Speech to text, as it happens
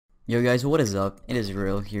Yo guys, what is up? It is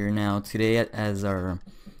RIL here now today as our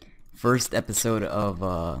first episode of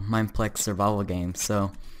Mineplex survival game.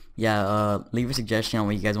 So yeah, leave a suggestion on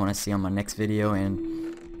what you guys want to see on my next video,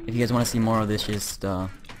 and if you guys want to see more of this, just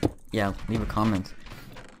yeah, leave a comment.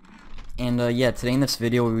 And yeah, today in this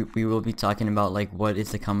video we will be talking about like what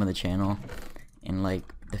is to come of the channel and like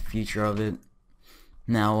the future of it.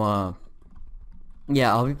 Now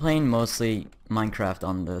yeah, I'll be playing mostly Minecraft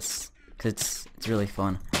on this because it's really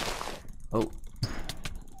fun. Oh,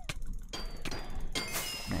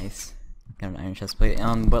 nice. Got an iron chest plate.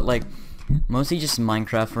 But like mostly just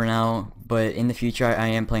Minecraft for now. But in the future, I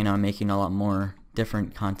am planning on making a lot more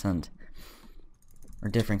different content or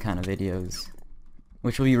different kind of videos,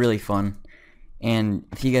 which will be really fun. And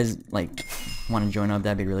if you guys like want to join up,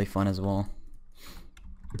 that'd be really fun as well.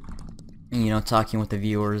 And, you know, talking with the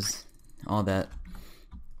viewers, all that.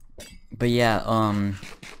 But yeah,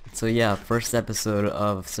 so yeah, first episode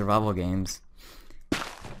of survival games.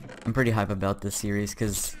 I'm pretty hype about this series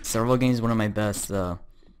because survival games is one of my best, one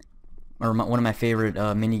of my favorite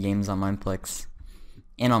mini games on Mineplex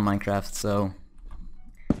and on Minecraft. So,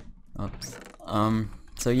 oops.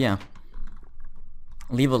 So yeah,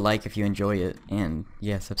 leave a like if you enjoy it, and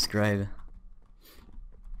yeah, subscribe.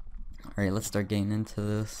 All right, let's start getting into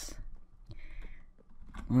this.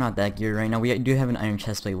 I'm not that geared right now. We do have an iron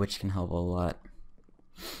chestplate, which can help a lot.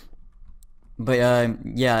 But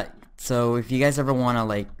yeah, so if you guys ever wanna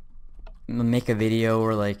like make a video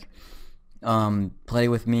or like play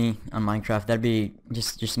with me on Minecraft, that'd be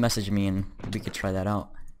just message me and we could try that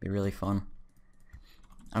out. It'd be really fun.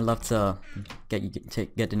 I'd love to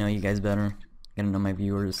get to know you guys better, get to know my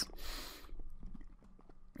viewers.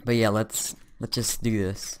 But yeah, let's just do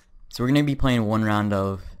this. So we're gonna be playing one round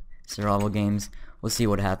of survival games. We'll see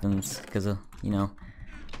what happens, because you know,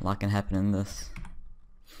 a lot can happen in this.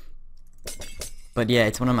 But yeah,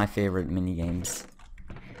 it's one of my favorite mini games,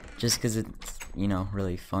 just because it's, you know,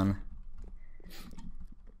 really fun.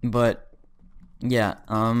 But yeah,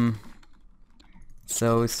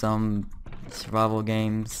 so some survival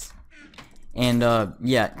games, and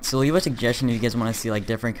yeah, so leave a suggestion if you guys want to see like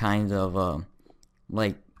different kinds of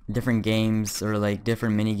like different games or like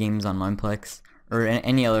different mini games on Mineplex or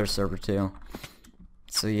any other server too.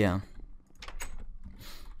 So yeah,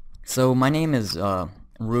 so my name is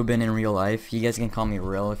Ruben in real life. You guys can call me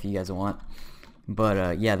RIL if you guys want,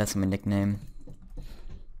 but yeah, that's my nickname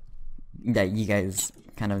that you guys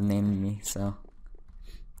kind of named me. So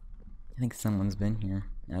I think someone's been here.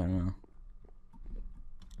 I don't know.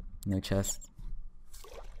 No chest.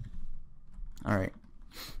 All right.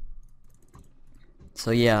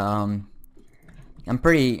 So yeah, I'm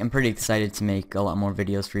pretty excited to make a lot more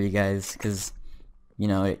videos for you guys, because you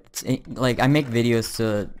know, like I make videos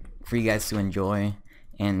for you guys to enjoy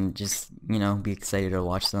and just, you know, be excited to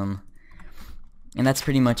watch them. And that's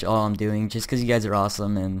pretty much all I'm doing, just because you guys are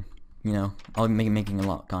awesome, and you know, I'll be making a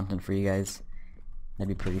lot of content for you guys. That'd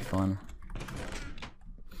be pretty fun.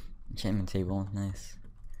 Enchantment table, nice.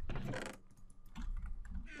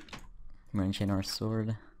 We're gonna enchant our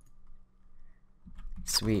sword.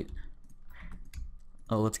 Sweet.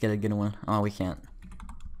 Oh, let's get a good one. Oh, we can't.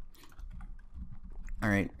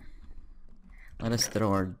 Alright. Let us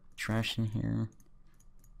throw our trash in here.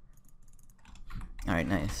 Alright,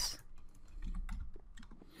 nice.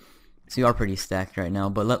 So you are pretty stacked right now,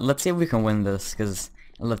 but let's see if we can win this, because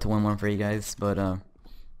I'd love to win one for you guys, but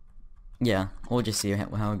yeah, we'll just see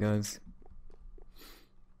how it goes.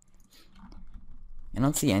 I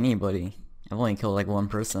don't see anybody. I've only killed like one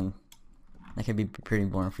person. That could be pretty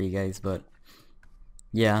boring for you guys, but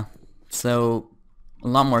yeah. So a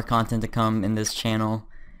lot more content to come in this channel,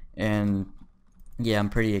 and yeah, I'm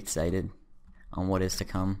pretty excited on what is to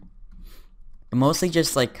come. But mostly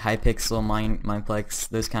just like Hypixel, Mineplex,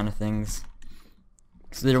 those kind of things.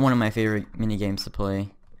 So they're one of my favorite mini games to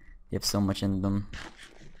play. They have so much in them.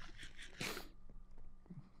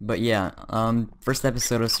 But yeah, first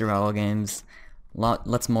episode of survival games.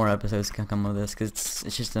 Lots more episodes can come of this, because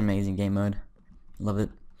it's just an amazing game mode. Love it.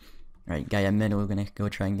 Alright, guy at mid, we're gonna go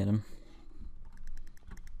try and get him.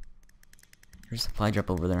 There's a supply drop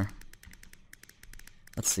over there.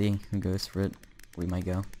 Let's see who goes for it. We might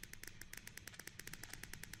go.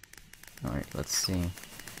 Alright, let's see.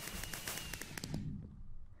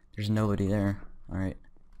 There's nobody there. Alright.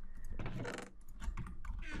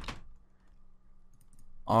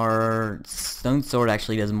 Our stone sword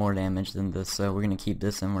actually does more damage than this, so we're gonna keep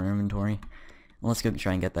this in our inventory. Well, let's go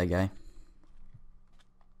try and get that guy.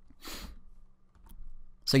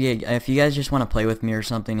 So yeah, if you guys just want to play with me or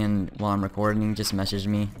something, and while I'm recording, just message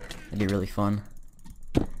me. It'd be really fun.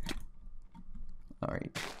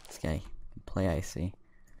 Alright, this guy can play, I see.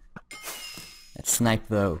 That snipe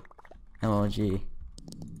though. LLG.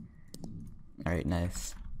 Alright,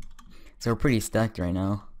 nice. So we're pretty stacked right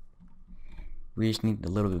now. We just need a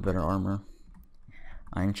little bit better armor.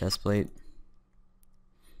 Iron chestplate.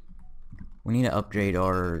 We need to upgrade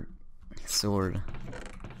our sword.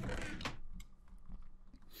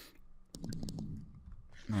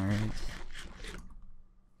 Alright.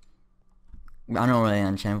 I don't know where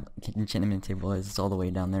the enchantment table is. It's all the way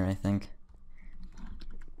down there, I think.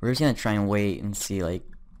 We're just gonna try and wait and see like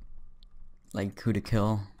who to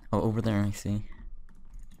kill. Oh, over there, I see.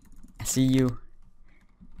 I see you.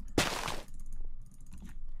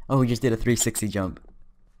 Oh, he just did a 360 jump.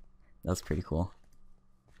 That was pretty cool.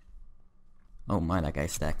 Oh my, that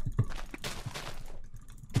guy's stacked.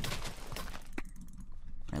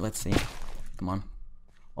 Alright, let's see. Come on.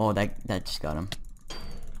 Oh, that just got him.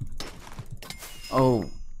 Oh,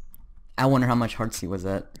 I wonder how much hearts he was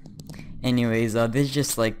at. Anyways, this is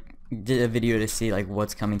just like did a video to see like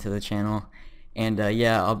what's coming to the channel, and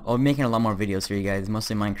yeah, I'll be making a lot more videos for you guys,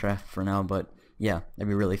 mostly Minecraft for now, but yeah, that'd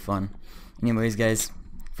be really fun. Anyways, guys,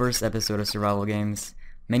 first episode of survival games,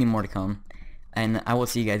 many more to come, and I will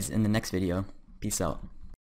see you guys in the next video. Peace out.